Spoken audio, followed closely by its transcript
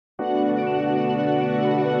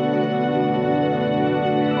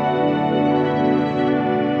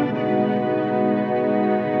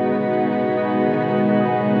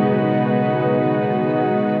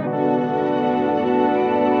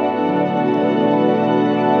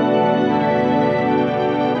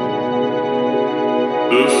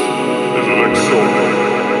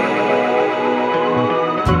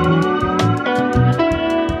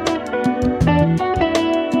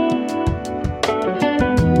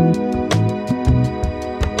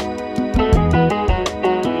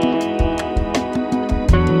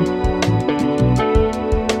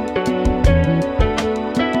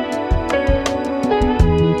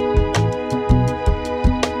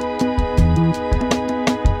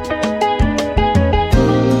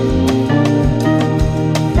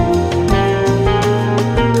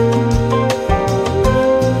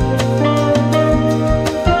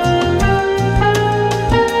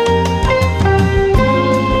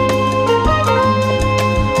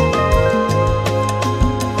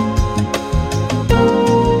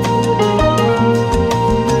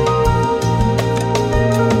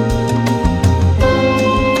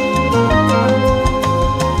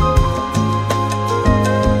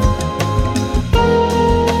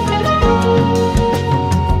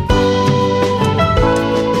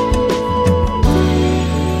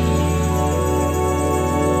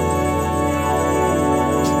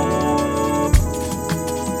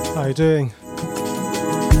you doing?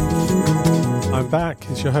 I'm back.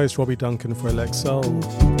 It's your host Robbie Duncan for Elect Soul.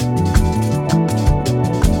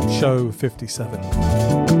 Show 57.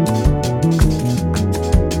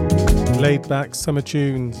 Laid back summer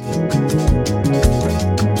tunes.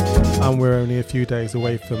 And we're only a few days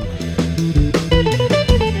away from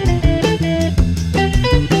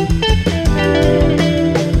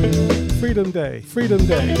Freedom Day. Freedom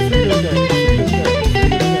Day. Freedom Day. Freedom Day.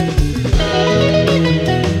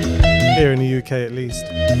 Here in the UK at least.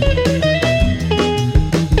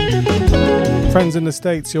 Friends in the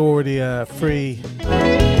States, you're already free.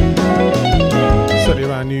 Certainly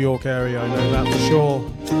around New York area, I know that for sure.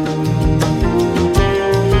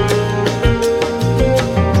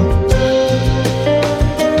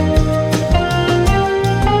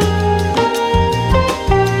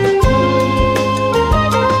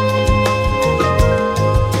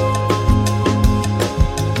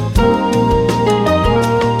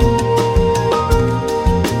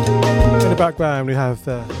 Background we have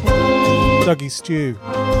Dougie Stew,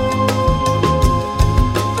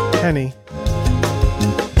 Henny,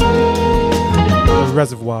 the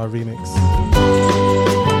Reservoir remix.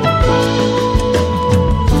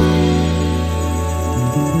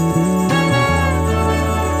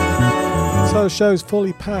 So the show's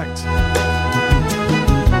fully packed.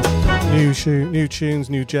 New tunes,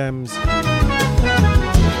 new gems.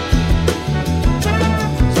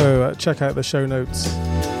 So check out the show notes.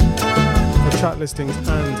 Track listings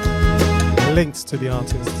and links to the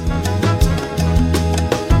artists.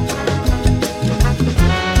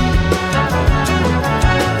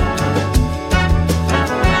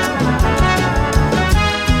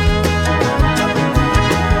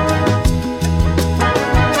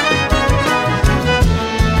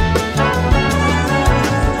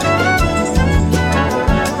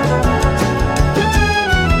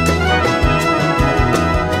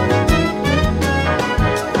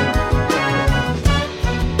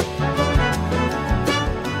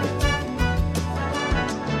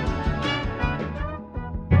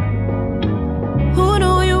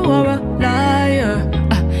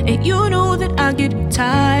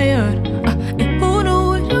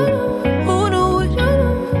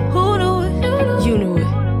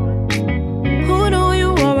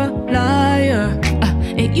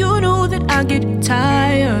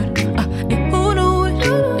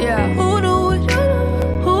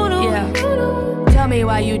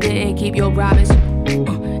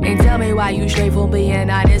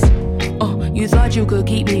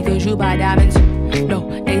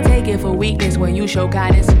 Show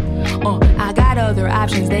kindness. I got other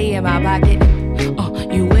options, they in my pocket.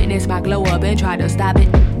 You witnessed my glow up and tried to stop it.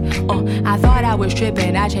 I thought I was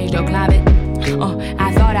tripping, I changed the climate.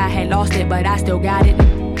 I thought I had lost it, but I still got it.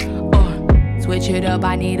 Switch it up,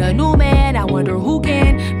 I need a new man. I wonder who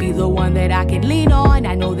can be the one that I can lean on.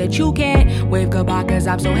 I know that you can. Wave goodbye cause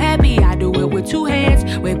I'm so happy, I do it with two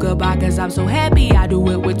hands. Wave goodbye cause I'm so happy, I do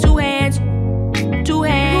it with two hands. Two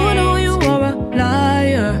hands. Who knew you were a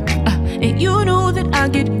liar? And you know that I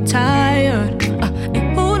get tired.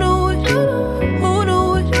 And who knew it? Who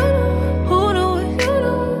knew it? Who knew it?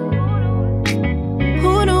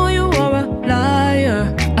 Who knew you were a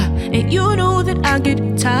liar? And you know that I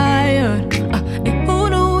get tired. And who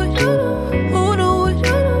knew it? Who knew it?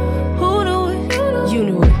 Who knew it? You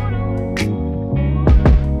knew it.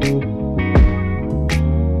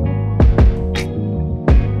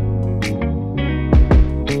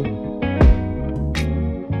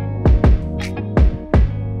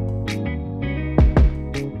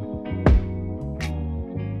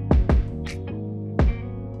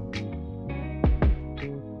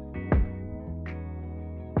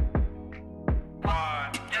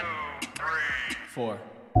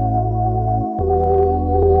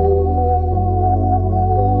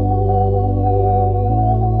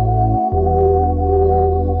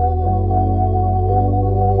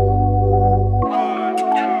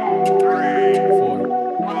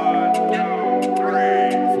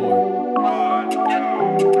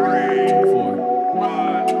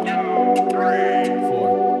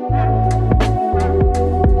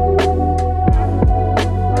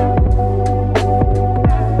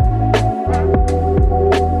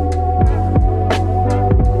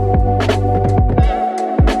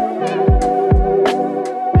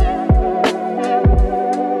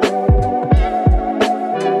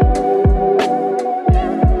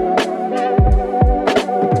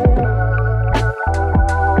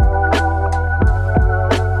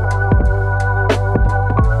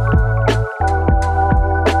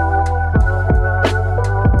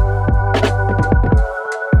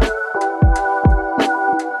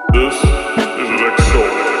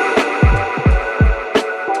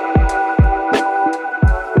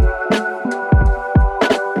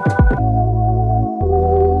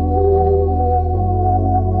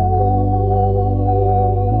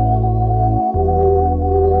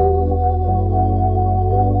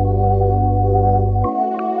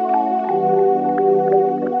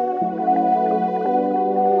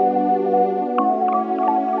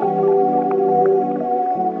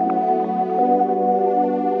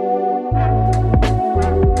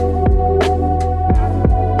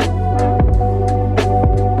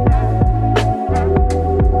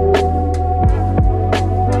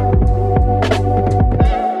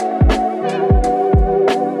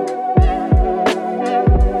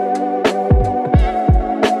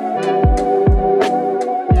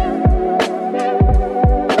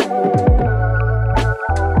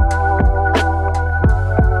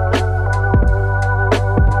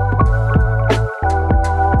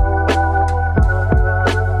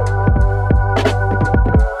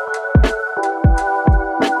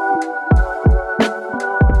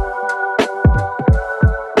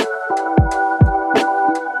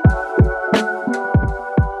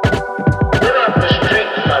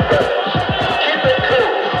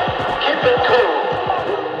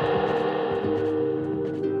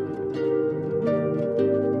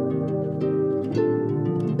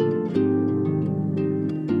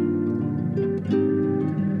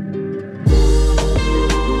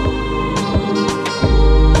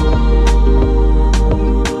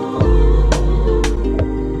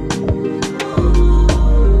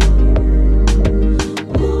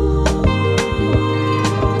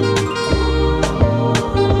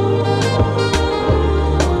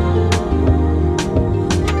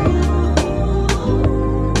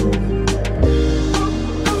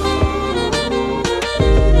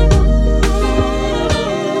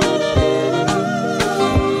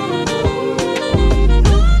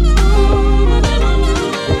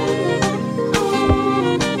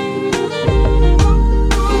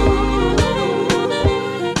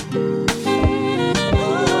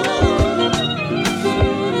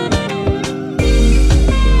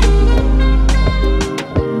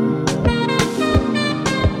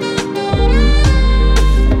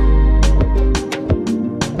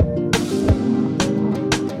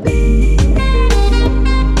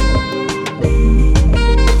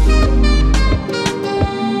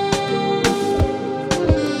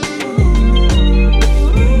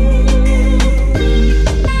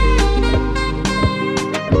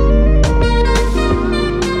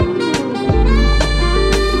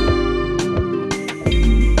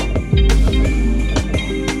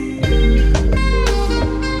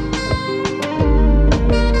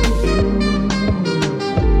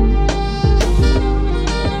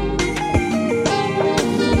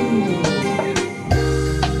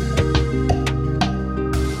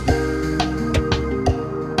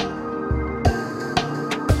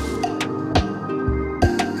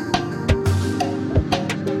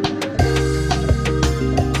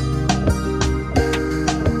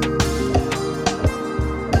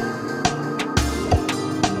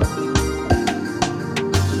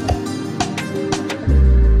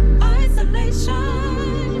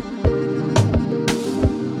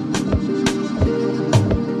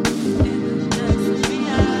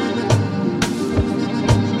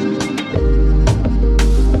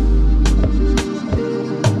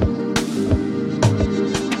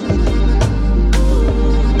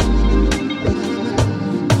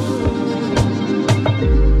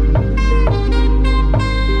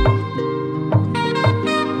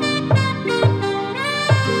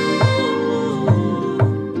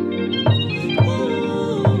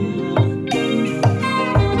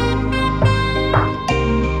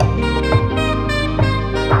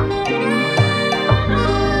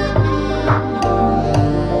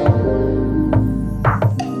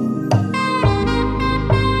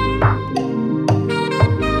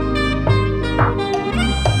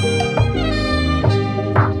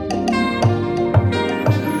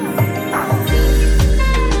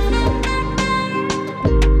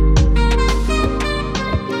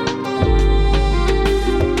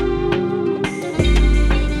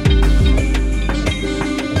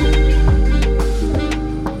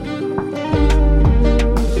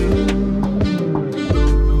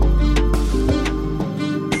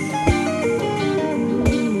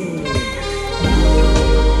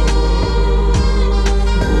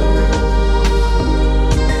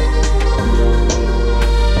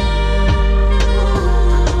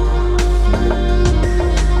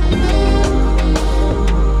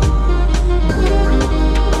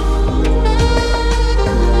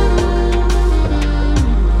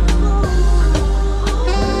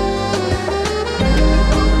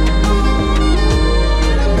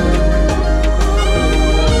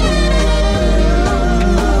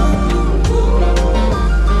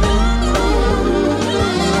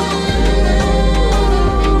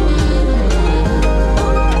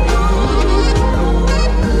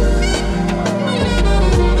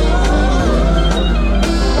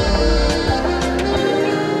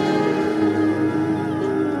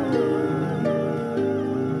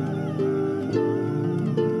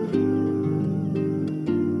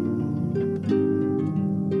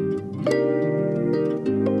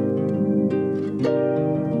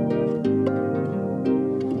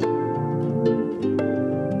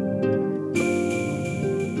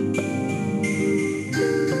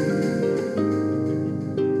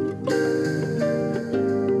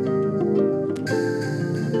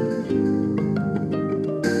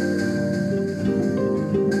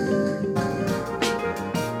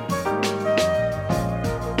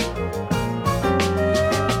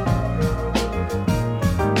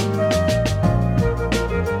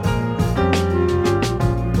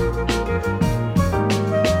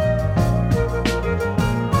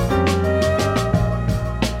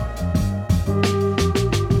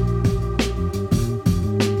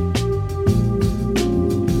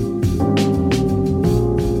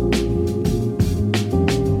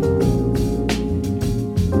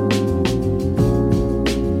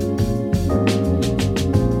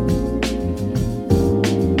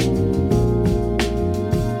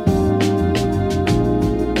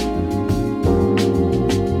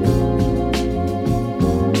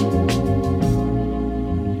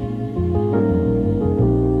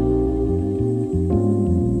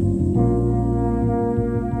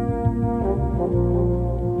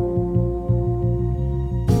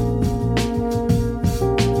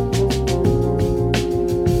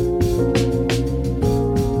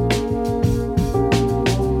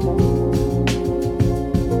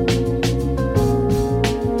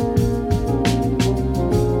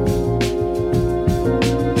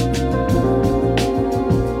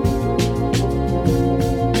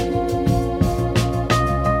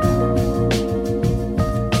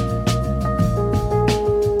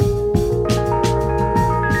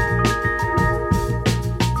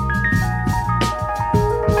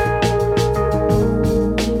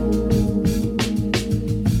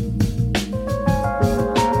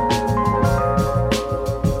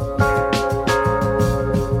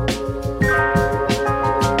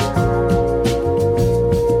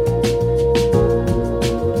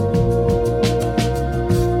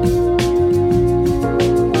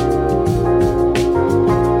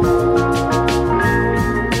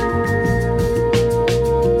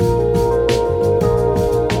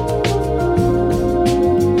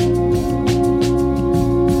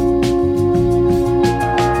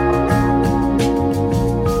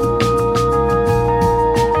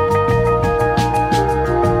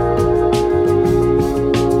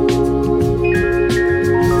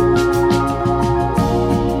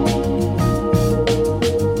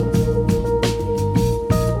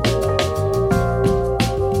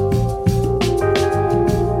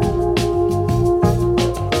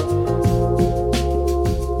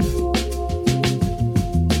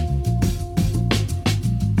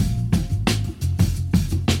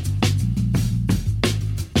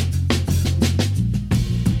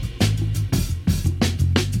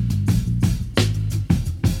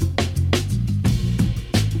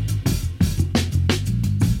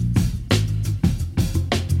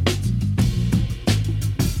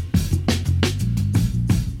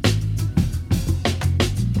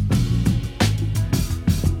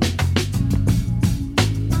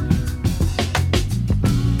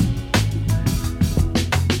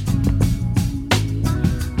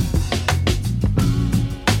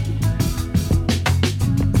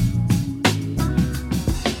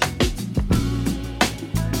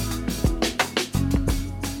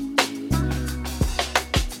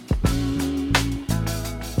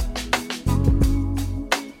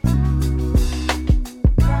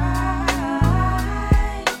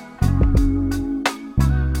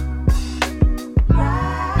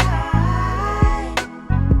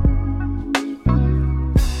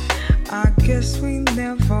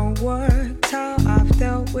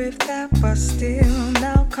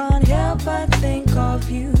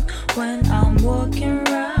 when I'm walking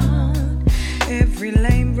around. Every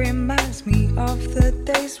lane reminds me of the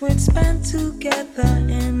days we'd spent together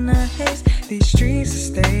in a haze. These streets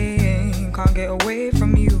are staying, can't get away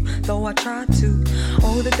from you, though I try to.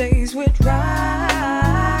 Oh, the days we'd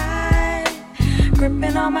ride,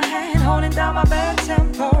 gripping on my hand, holding down my bad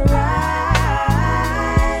tempo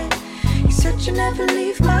ride. You said you never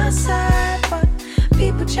leave my side, but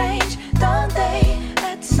people change, don't they?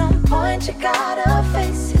 At some point you gotta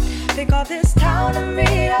face it. Pick up this town and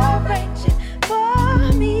rearrange it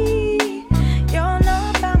for me. You're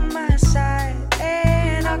not by my side,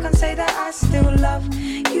 and I can say that I still love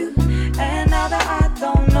you. And now that I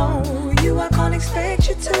don't know you, I can't expect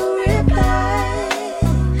you to reply.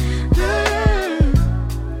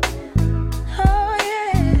 Oh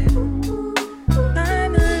yeah.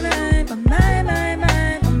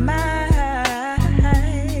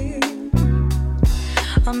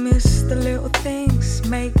 I miss the little things,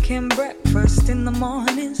 making breakfast in the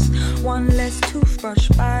mornings, one less toothbrush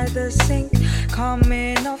by the sink.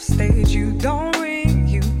 Coming off stage, you don't ring,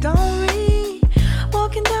 you don't ring.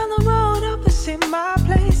 Walking down the road opposite my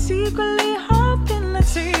place, secretly hoping to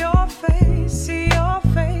see your face, see your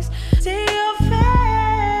face, see your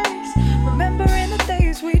face. Remembering the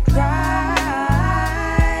days we'd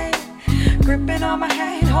ride, gripping on my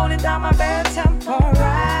hand, holding down my bad tempo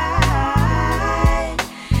ride.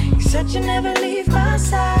 You said you never leave my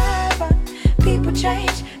side, but people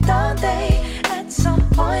change, don't they? At some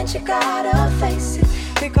point you gotta face it.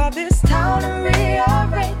 Pick up this town and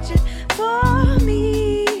rearrange it for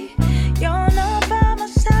me. You're not by my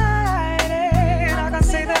side, and I can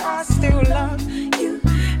say that I still love you.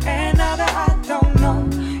 And now that I don't know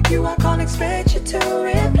you, I can't expect you to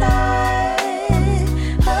reply.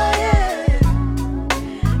 Oh yeah.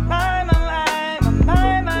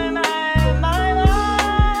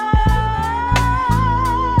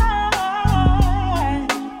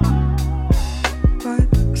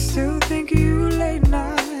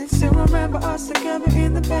 Remember us together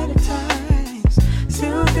in the better times.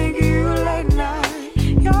 Still think of you late night.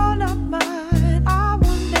 You're not mine, I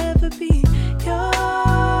will never be yours.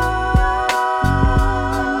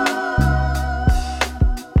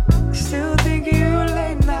 Still think of you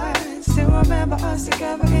late night. Still remember us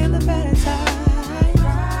together in the better times.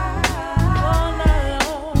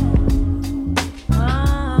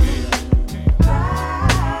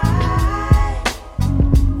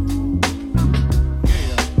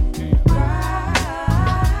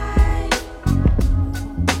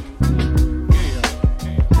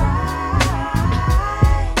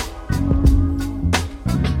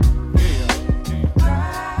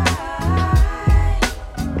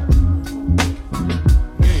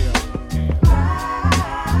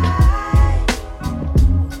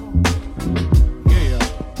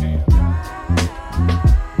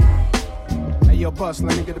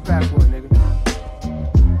 Let me get the backwood, nigga.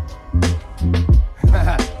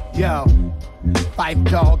 Yo, Fife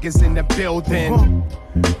Dog is in the building.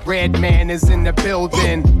 Red Man is in the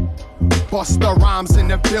building. Busta Rhymes in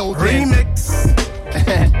the building. Remix.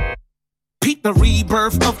 Peep the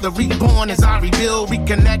rebirth of the reborn as I rebuild,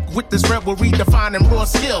 reconnect with this rebel, redefining raw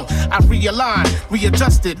skill. I realign,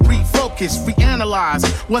 readjusted, refocus, reanalyze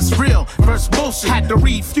what's real versus bullshit. Had to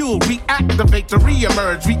refuel, reactivate to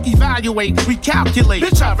reemerge, reevaluate, recalculate.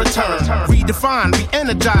 Bitch, I return, redefine,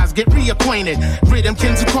 reenergize, get reacquainted.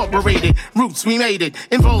 Rhythmkins incorporated, roots we made it.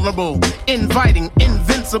 Invulnerable, inviting,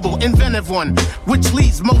 invincible, inventive one, which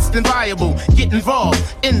leads most inviolable. Get involved,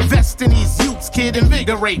 invest in these youths, kid,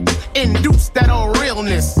 invigorate, induce that old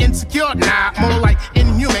realness. Insecure? Nah, more like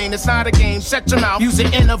inhumane. It's not a game. Shut your mouth. Use your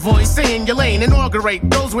inner voice. Stay in your lane. Inaugurate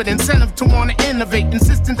those with incentive to want to innovate.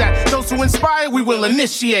 Insisting that those who inspire, we will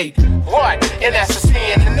initiate. What? And that's just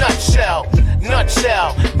me in a nutshell.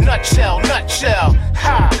 Nutshell, nutshell, nutshell.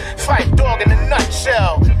 Ha! Fife Dog in a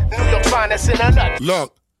nutshell. New York finest in a nutshell.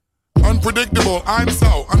 Look. Unpredictable, I'm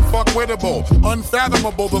so unfuckwittable,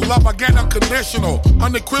 unfathomable, the love I get unconditional,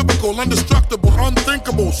 unequivocal, indestructible,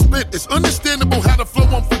 unthinkable, spit, it's understandable how to flow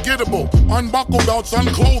unforgettable, unbuckle belts,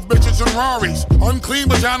 unclothed bitches and Raris, unclean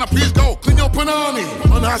vagina, please go, clean your panani,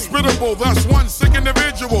 unhospitable, thus one sick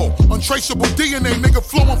individual, untraceable DNA, nigga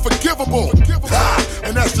flow unforgivable,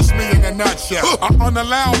 and that's just me in a nutshell, I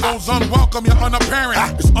unallow those unwelcome, you're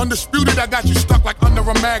unapparent, it's undisputed, I got you stuck like under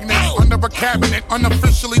a magnet, under a cabinet,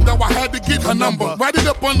 unofficially though I had to get her number. Write it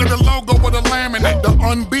up under the logo with a laminate. The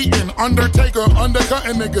unbeaten, undertaker,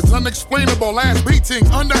 undercutting niggas. Unexplainable ass beatings,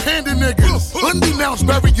 underhanded niggas. Undenounced,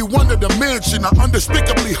 bury you under the mansion. I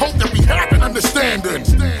undespicably hope that we have an understanding.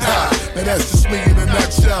 Now that's just me in a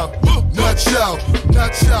nutshell. Nutshell,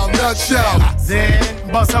 nutshell, nutshell. Zen,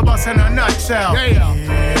 bust in a nutshell.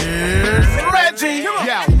 Yeah.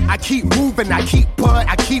 keep moving, I keep bud,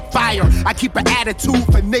 I keep fire. I keep an attitude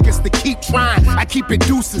for niggas to keep trying. I keep it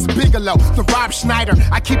Deuces, Bigelow, the Rob Schneider.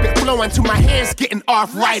 I keep it flowing till my hands getting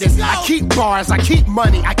arthritis. I keep bars, I keep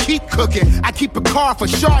money, I keep cooking. I keep a car for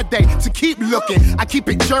Sade to keep looking. I keep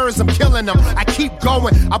it jurors, I'm killing them. I keep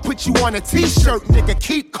going, I'll put you on a t-shirt, nigga,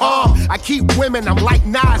 keep calm. I keep women, I'm like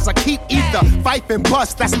Nas, I keep ether. Fife and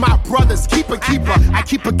Bust, that's my brothers, keeper. I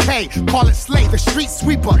keep a K, call it Slay, the street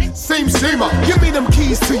sweeper. Same seamer, give me them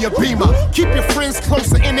keys to your Beamer. Keep your friends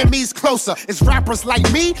closer, enemies closer. It's rappers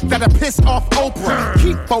like me that'll piss off Oprah.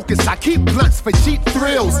 Keep focused, I keep blunts for cheap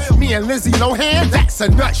thrills. Me and Lizzie Lohan, that's a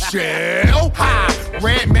nutshell. Ha,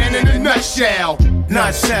 Red Man in a nutshell.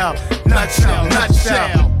 Nutshell, nutshell,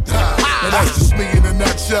 nutshell. Ha, that's just me in a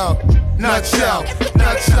nutshell. Nutshell,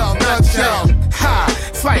 nutshell, nutshell. Ha,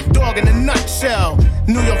 Fife Dog in a nutshell.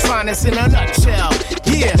 New York finest in a nutshell.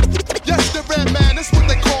 Yeah. Yes, the Red Man, that's what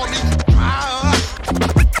they call me.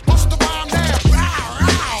 What's the rhyme now?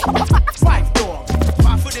 Fife Dog,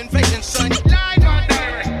 5 foot invasion, son. Live on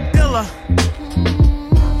there. Dilla,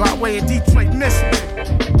 by way of Detroit, Michigan.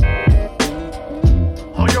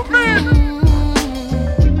 Oh, yo, man.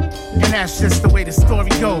 And that's just the way the story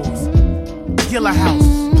goes. Gilla House,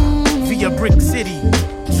 via Brick City,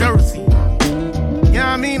 Jersey. You know what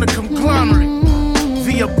I mean? A conglomerate.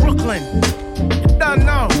 Via Brooklyn. You don't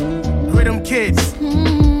know. Rhythm Kids.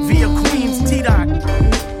 Via Queens, T-Dot.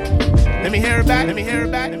 Let me hear it back. Let me hear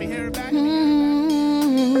it back. Let me hear it back.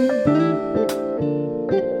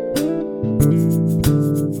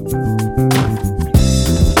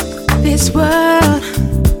 This world,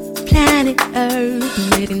 planet Earth,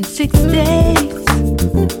 made in 6 days,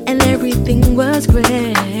 and everything was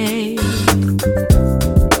great.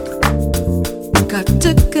 God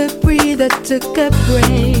took a breather, took a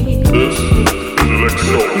break.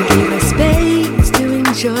 Give us space to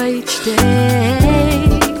enjoy each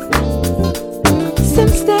day.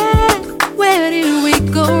 Since then, where did we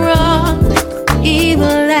go wrong? Evil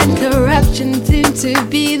and corruption seem to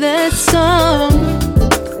be the song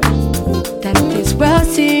that this world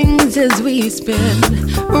sings as we spin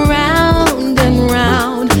round and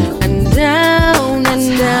round and down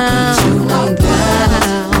and down and down.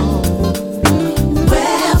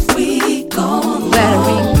 Where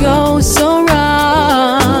we go so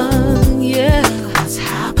wrong, yeah. What's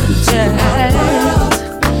happened to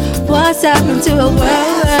our world? What's happened to our world?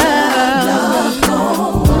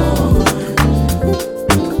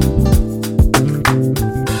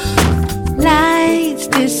 Lies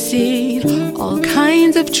deceive, all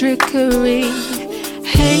kinds of trickery,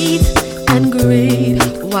 hate and greed,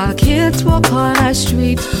 while kids walk on our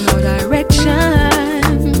streets with no direction.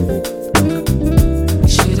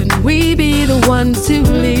 Shouldn't we be the ones to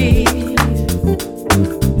lead?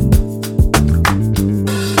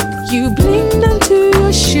 You blinged onto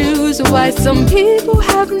your shoes, why some people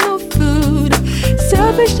have no food.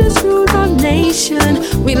 Selfishness rules our nation.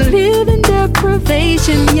 We live in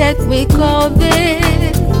deprivation, yet we call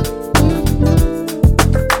this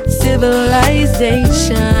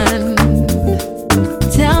civilization.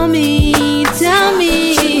 Tell me, tell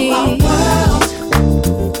me.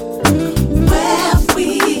 Where have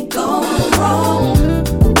we gone wrong?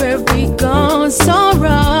 Where have we gone so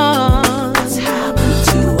wrong? What's happened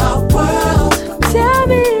to our world? Tell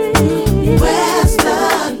me. Where's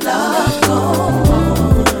the love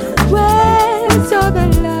gone? Where's all the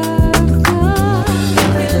love gone?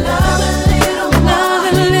 Give me love a little more. Love a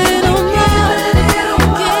little more.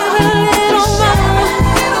 Give a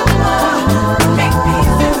little more.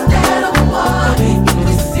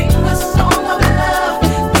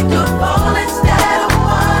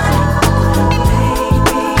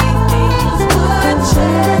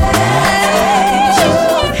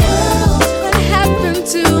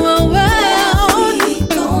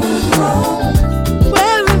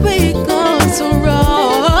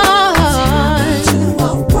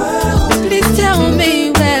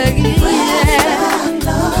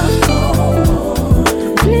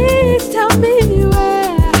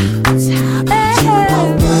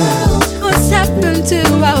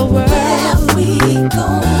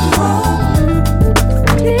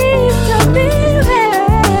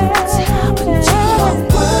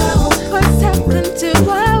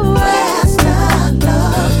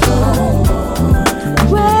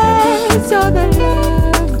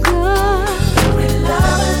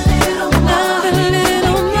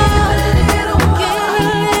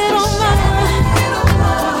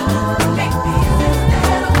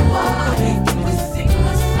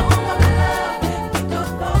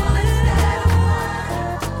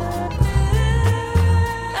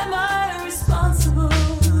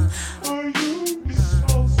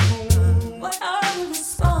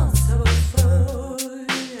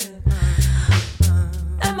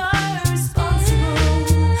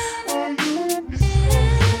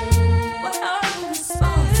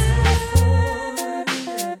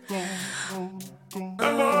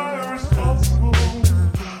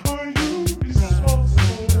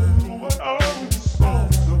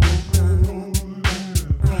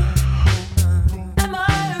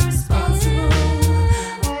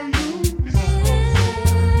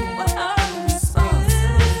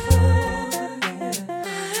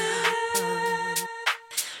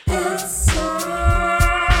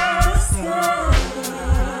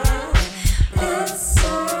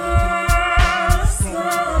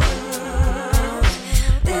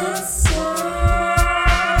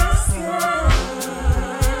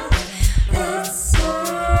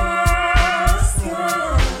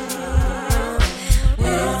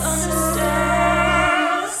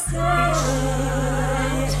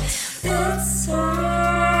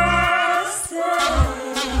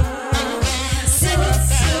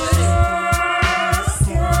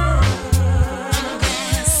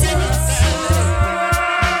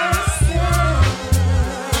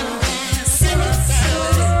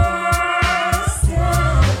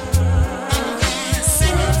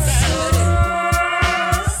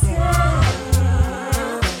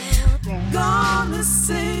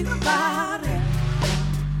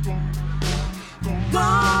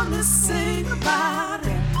 Gonna sing about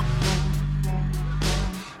it.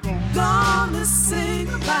 Gonna sing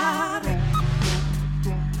about it.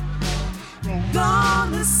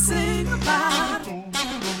 Gonna sing about it.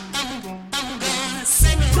 Gonna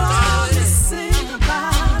sing about it. Gonna sing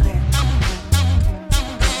about it.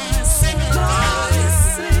 Gonna sing about it.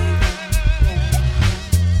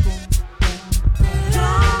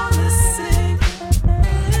 Gonna sing.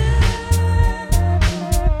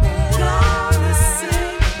 Gonna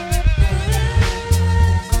sing.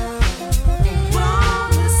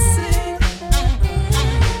 Gonna sing.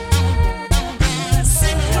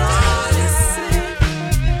 Gonna sing.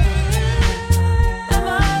 Am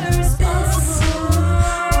I responsible?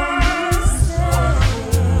 Am I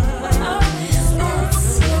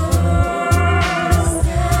responsible?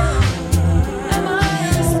 Am I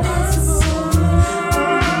responsible?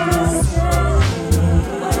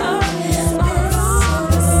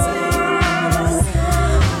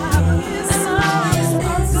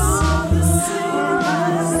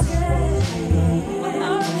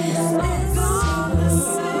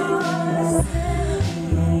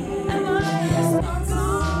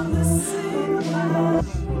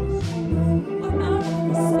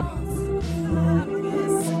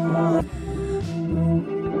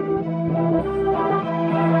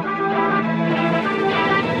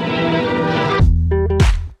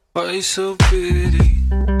 Why you so pretty?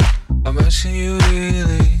 I'm asking you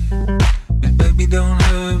really. And baby, don't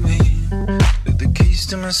hurt me. With the keys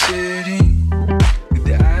to my city. With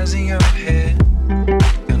the eyes in your head.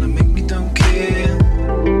 Gonna make me don't care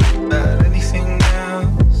about anything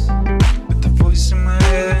else. With the voice in my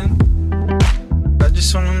head. I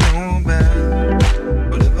just wanna know about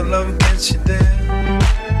whatever love gets you there.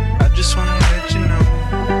 I just wanna let you know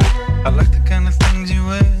I like the kind of things you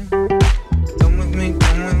wear. Come with me,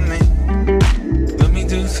 come with me. Let me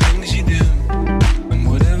do things you do, and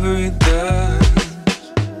whatever it does.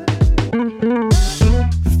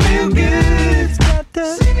 Feel good, got the.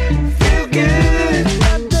 Feel good,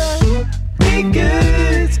 got the. Be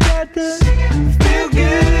good, got the. Feel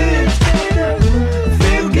good, got the.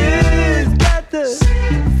 Feel good, got the.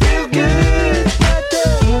 Feel good, got the.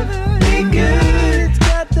 Be good,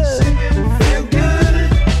 got the. Feel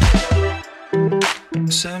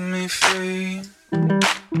good. Set me free.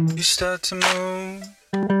 You start to move.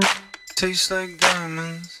 Tastes like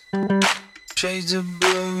diamonds. Shades of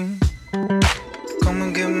blue. Come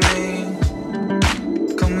and get me.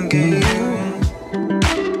 Come and get you.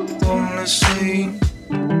 Wanna sleep.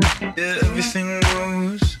 Yeah, everything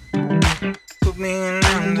moves. Put me in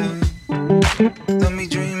under. Let me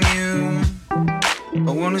dream you.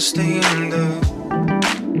 I wanna stay under.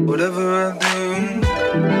 Whatever I do.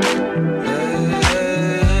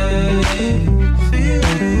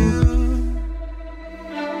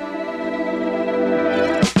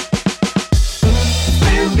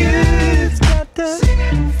 Feel good, got the.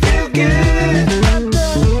 Feel good, got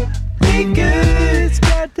the. Be good,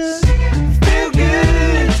 got the. Feel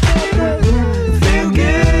good, got the. Feel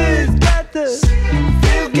good, got the.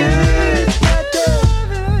 Feel good, got the.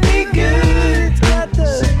 Be good, got the.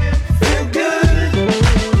 Feel good.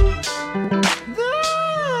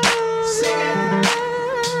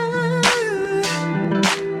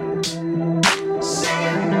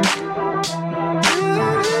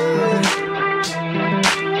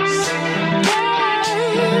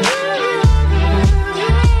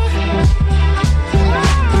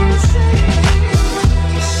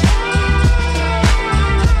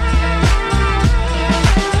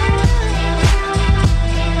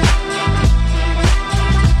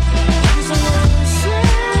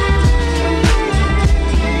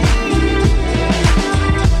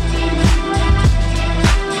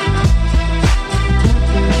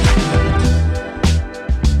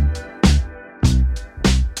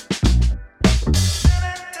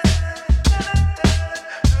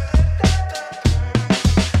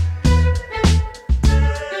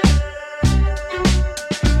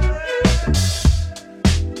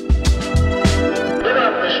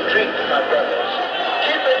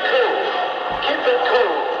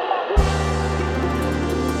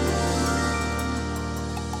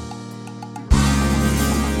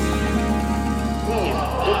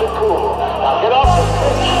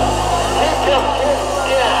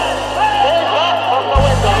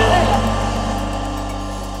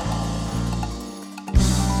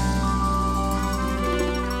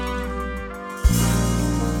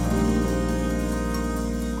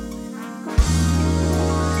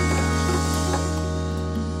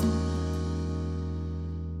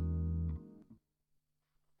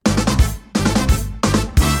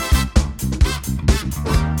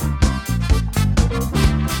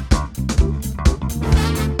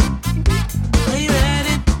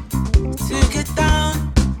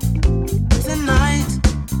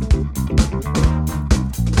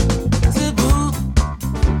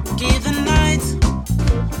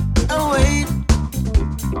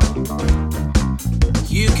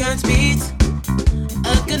 You can't beat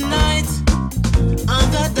a good night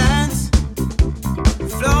on the dance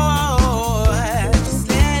floor. Just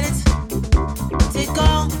let it take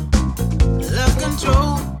all love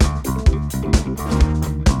control.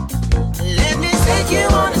 Let me take you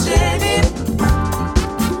on a journey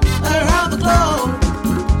around the globe.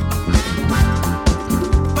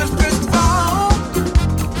 But first of all,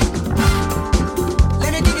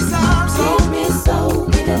 let me give you some soul. Give me soul,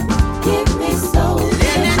 give me soul.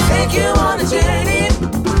 Let me take you on a journey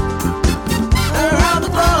around the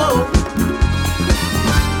globe.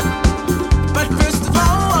 But first of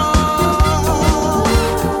all,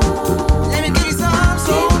 let me give you some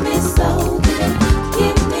soul. Give me soul,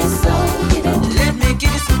 give me soul. Let me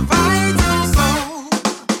give you some vital soul.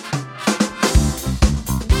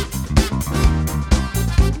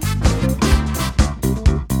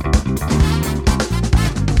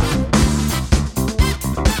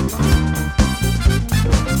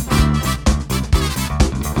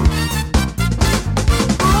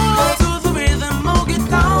 To the rhythm, or get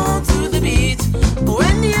down to the beat.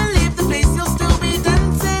 When you leave the place, you'll still be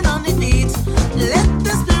dancing on your feet. Let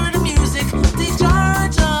the spirit of music take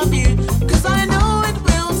charge of you, 'cause I know it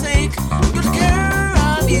will take good care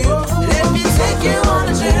of you. Let me take you on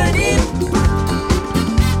a journey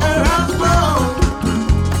around the globe.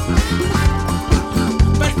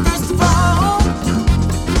 But first of all,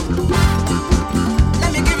 let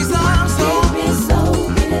me give you some soul. Give me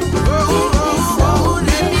soul,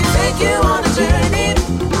 let me take you on a journey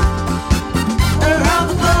around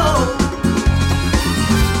the globe.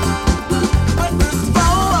 But first of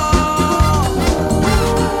all,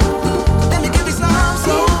 let me give you some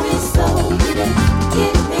soul. Give me soul,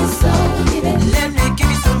 give me soul. Let me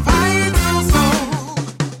give you some vital soul.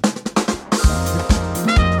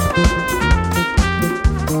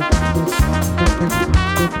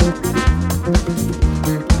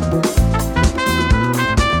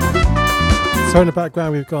 So in the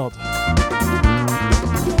background we've got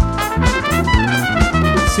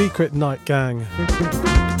Secret Night Gang.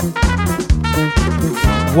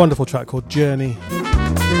 Wonderful track called Journey.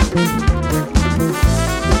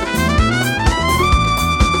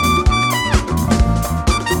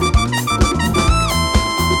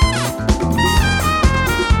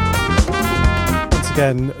 Once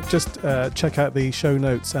again, just check out the show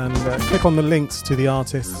notes and click on the links to the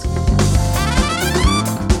artists.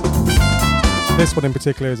 This one in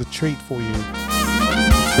particular is a treat for you.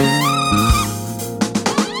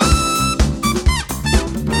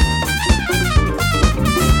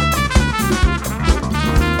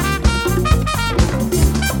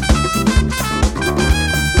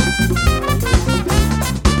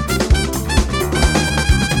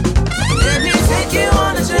 Let me take you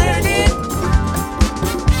on a journey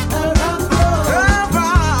around the globe.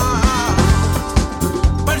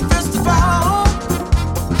 But first of all,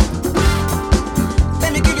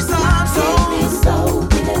 let me give you some soul.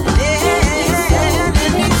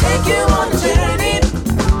 Let me take you on a journey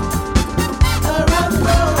around the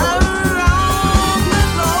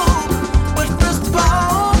globe. But first of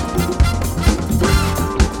all,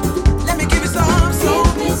 let me give you some soul.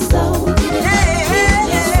 Let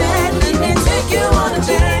me take you on a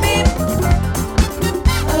journey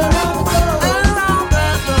around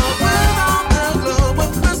the globe.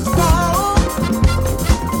 But first of all,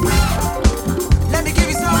 let me give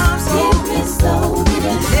you some soul.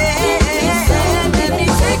 Let me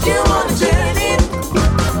take you on a journey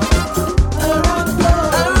around the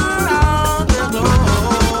globe.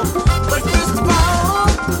 But first of all,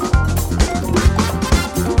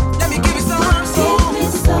 let me give you some soul.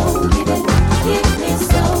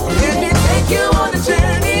 Let me take you on a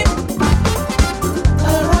journey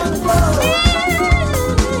around the globe.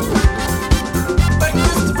 But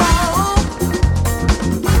first of all,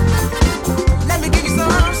 let me give you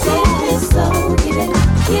some soul.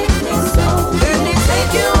 Let me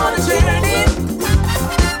take you on a journey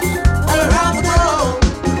around the globe.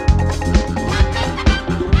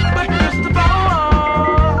 But first of all,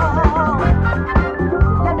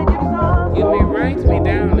 let me give you some. You may write me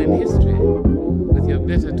down in history with your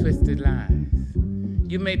bitter, twisted lies.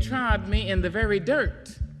 You may trod me in the very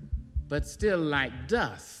dirt, but still like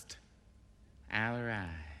dust, I'll arise.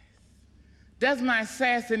 Does my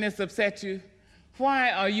sassiness upset you?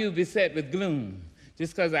 Why are you beset with gloom?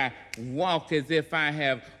 Just because I walk as if I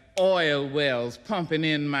have oil wells pumping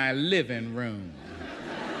in my living room.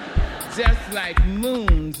 Just like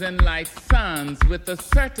moons and like suns with the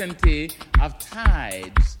certainty of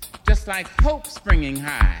tides. Just like hope springing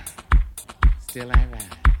high. Still I rise.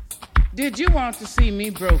 Did you want to see me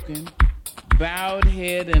broken? Bowed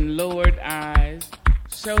head and lowered eyes,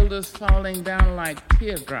 shoulders falling down like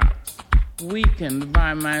teardrops, weakened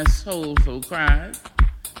by my soulful cries.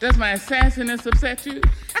 Does my sassiness upset you?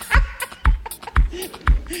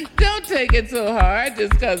 Don't take it so hard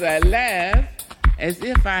just because I laugh, as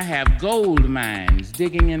if I have gold mines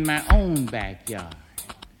digging in my own backyard.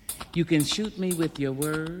 You can shoot me with your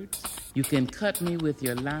words, you can cut me with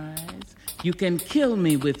your lies, you can kill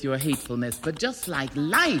me with your hatefulness, but just like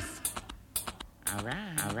life, all right,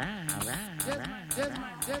 all right, all right, all right, all right.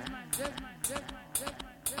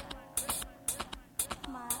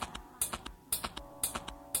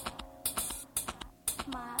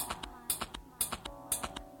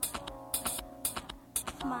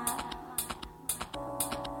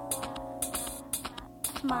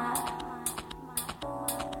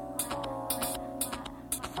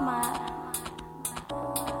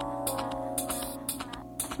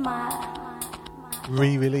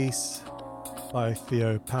 Re-release by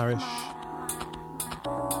Theo Parrish.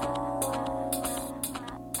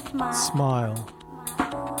 Smile,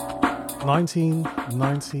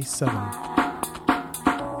 1997.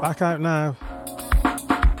 Back out now.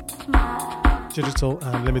 Digital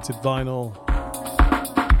and limited vinyl.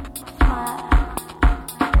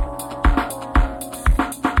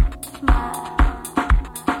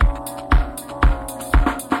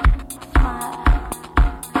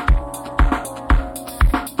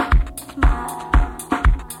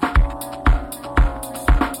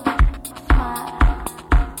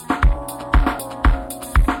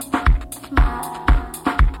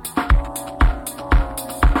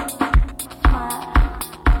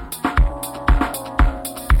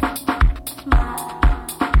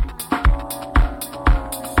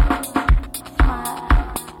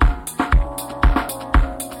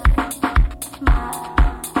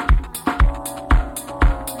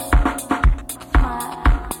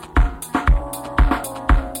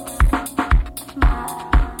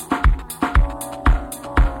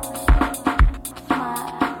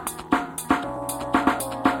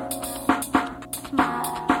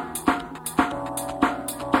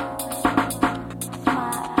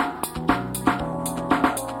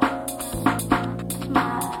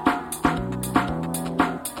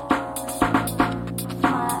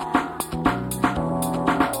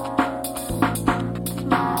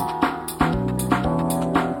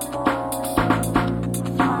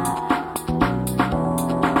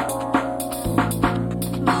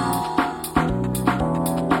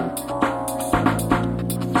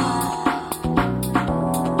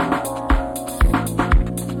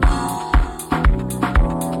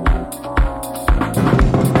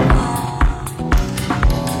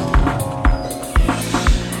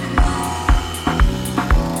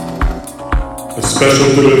 Special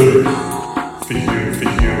delivery for you, for you, for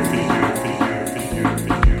you, for you, for you,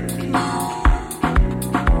 for you, for you.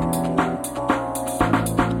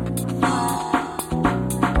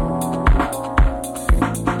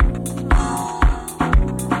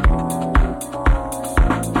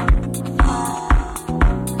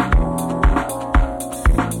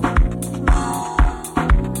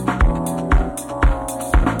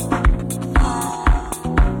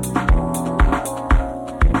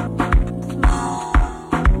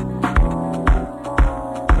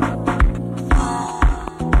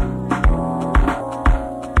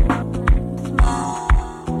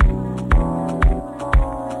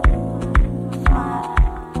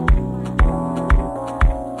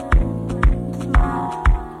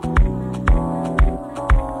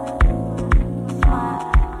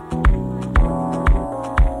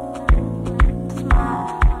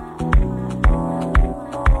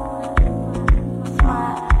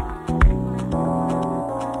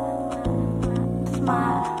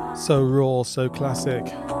 So raw, so classic.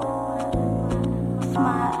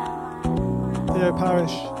 Theo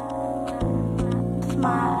Parrish.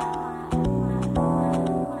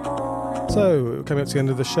 So, coming up to the end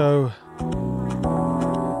of the show,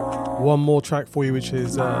 one more track for you, which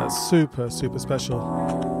is super, super special.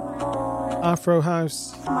 Afro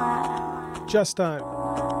House, just out.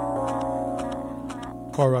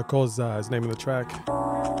 Kora Koza is the name of the track.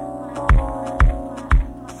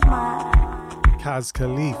 Kazz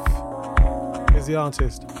Khalif is the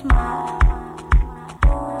artist.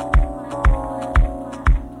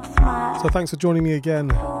 So thanks for joining me again.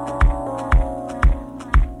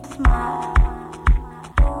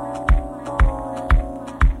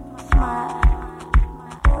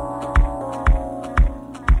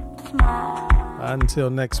 Until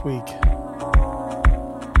next week.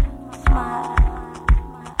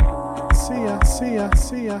 See ya, see ya,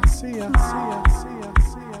 see ya, see ya, see ya, see ya.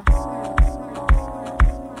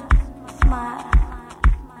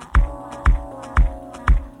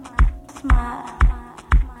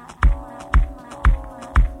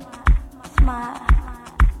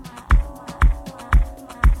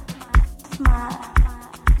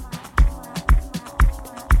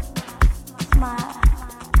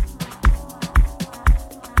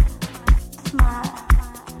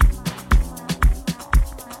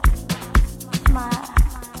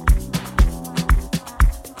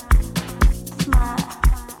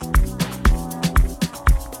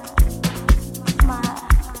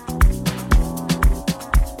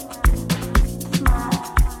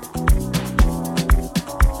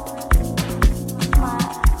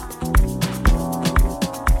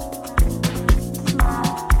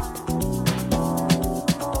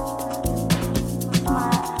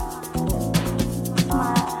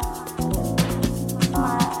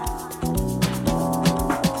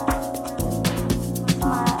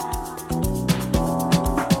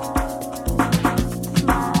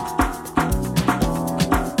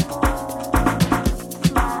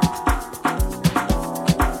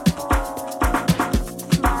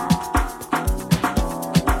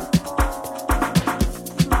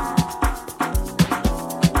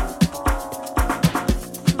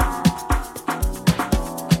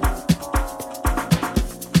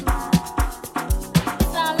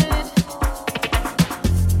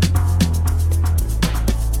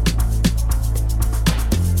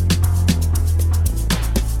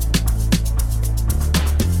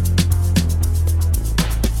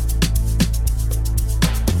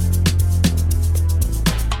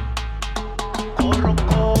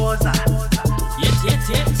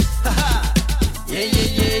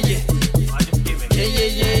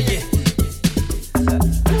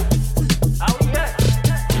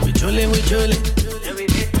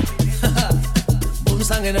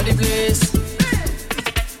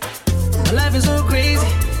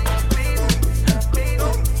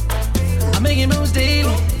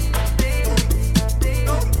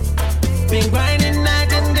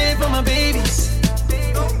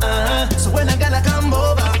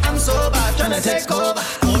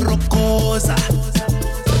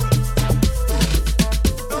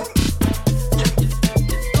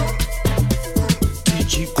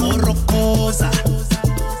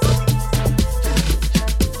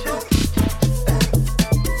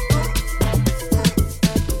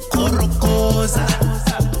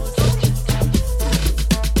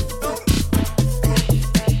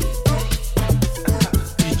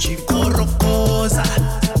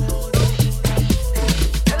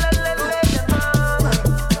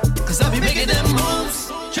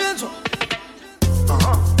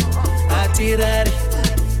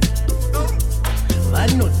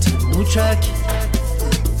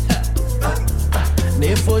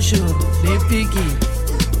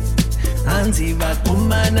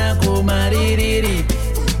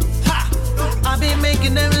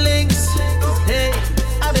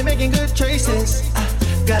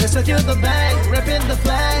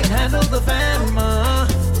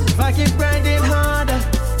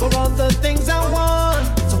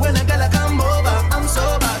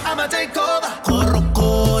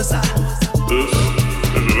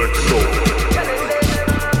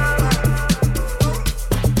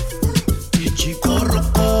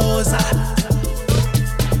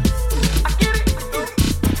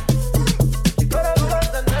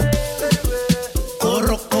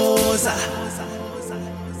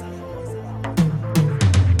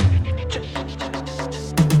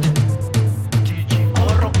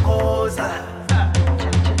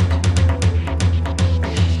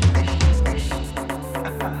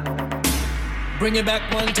 Bring it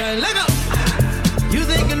back one time, let go. You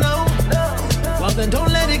think you know? Well then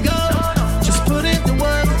don't let it go. Just put it to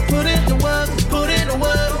work, put it to work, put it to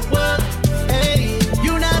work. Hey,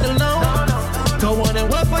 you're not alone. Go on and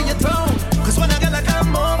work for your throne. Cause when I gotta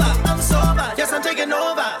come over, I'm sober. Yes, I'm taking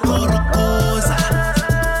over. Corocosa.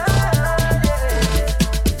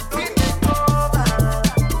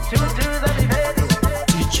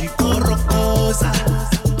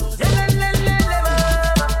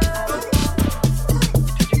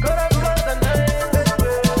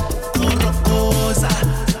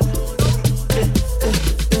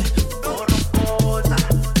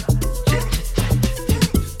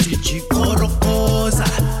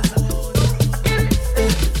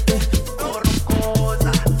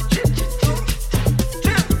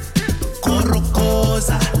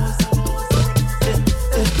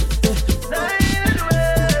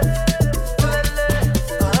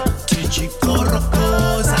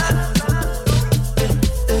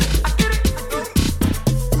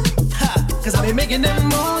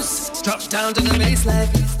 Down to the baseline.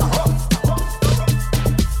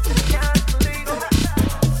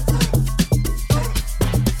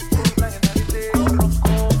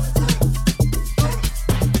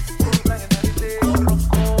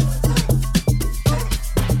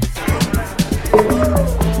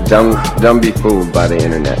 Don't be fooled by the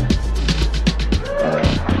internet.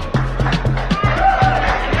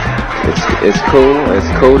 It's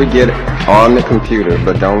cool to get on the computer,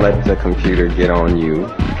 but don't let the computer get on you.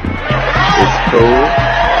 It's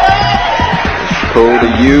cool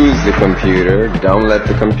to use the computer, don't let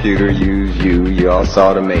the computer use you. You all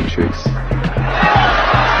saw The Matrix.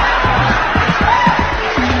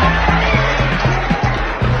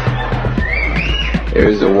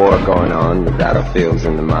 There's a war going on, the battlefield's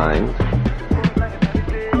in the mind.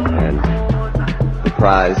 And the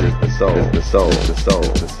prize is the soul, the soul, the soul,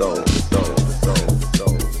 the soul, the soul, the soul.